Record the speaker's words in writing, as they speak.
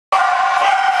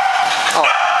Oh.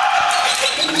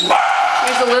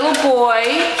 Here's a little boy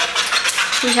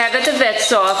we have at the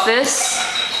vet's office.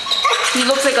 He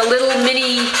looks like a little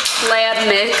mini lab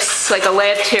mix, like a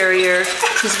lab terrier.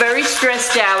 He's very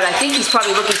stressed out. I think he's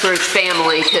probably looking for his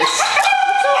family because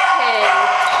it's okay.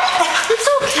 It's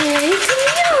okay. Come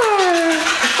here.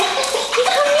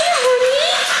 Come here, honey.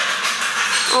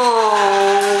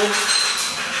 Oh.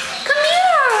 Come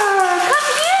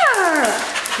here.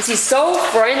 Because he's so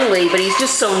friendly, but he's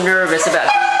just so nervous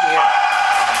about being here.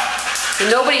 And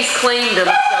nobody's claimed him,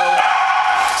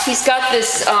 so he's got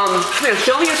this, come here,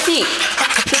 show me your feet.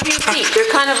 Show me your feet. They're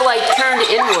kind of like turned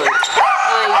inward.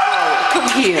 I know. Come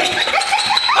here.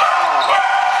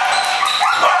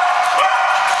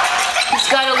 He's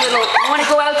got a little, you want to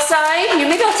go outside? Here,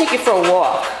 maybe I'll take you for a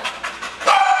walk.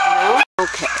 No?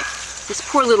 Okay. This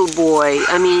poor little boy,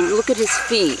 I mean, look at his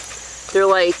feet. They're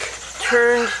like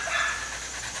turned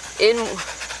in,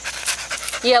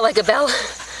 yeah, like a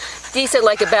decent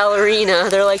like a ballerina.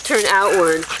 They're like turned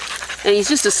outward. And he's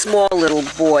just a small little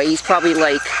boy. He's probably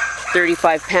like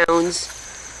 35 pounds.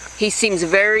 He seems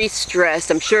very stressed.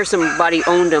 I'm sure somebody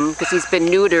owned him because he's been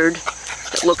neutered,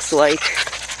 it looks like,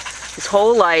 his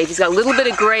whole life. He's got a little bit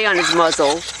of gray on his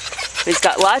muzzle. He's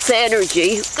got lots of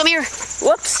energy. Come here.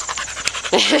 Whoops.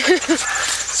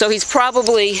 So he's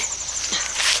probably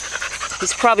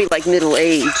like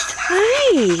middle-aged.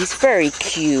 Hey, he's very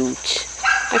cute.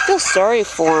 I feel sorry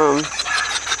for him.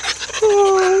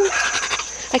 Oh.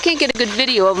 I can't get a good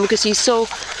video of him because he's so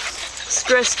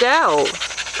stressed out.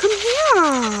 Come here.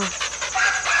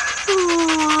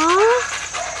 Aww.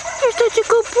 You're such a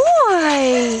good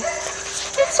boy.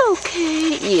 It's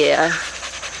okay. Yeah.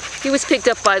 He was picked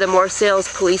up by the Marseilles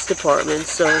Police Department,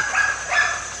 so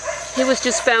he was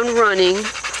just found running.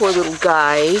 Poor little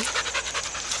guy.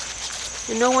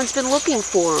 And no one's been looking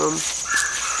for him.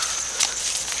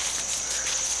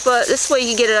 But this way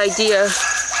you get an idea.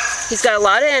 He's got a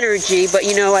lot of energy, but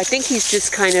you know, I think he's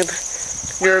just kind of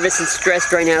nervous and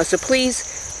stressed right now. So please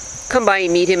come by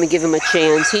and meet him and give him a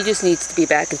chance. He just needs to be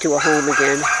back into a home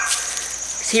again.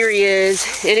 'Cause here he is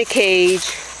in a cage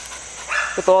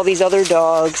with all these other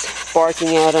dogs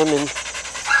barking at him, and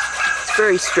it's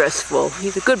very stressful.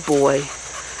 He's a good boy.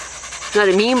 Not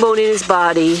a mean bone in his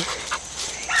body.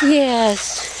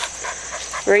 Yes.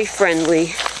 Very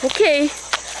friendly. Okay.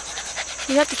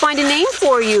 We have to find a name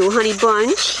for you, honey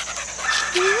bunch.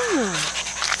 Yeah.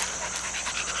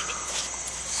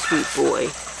 Sweet boy.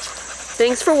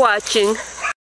 Thanks for watching.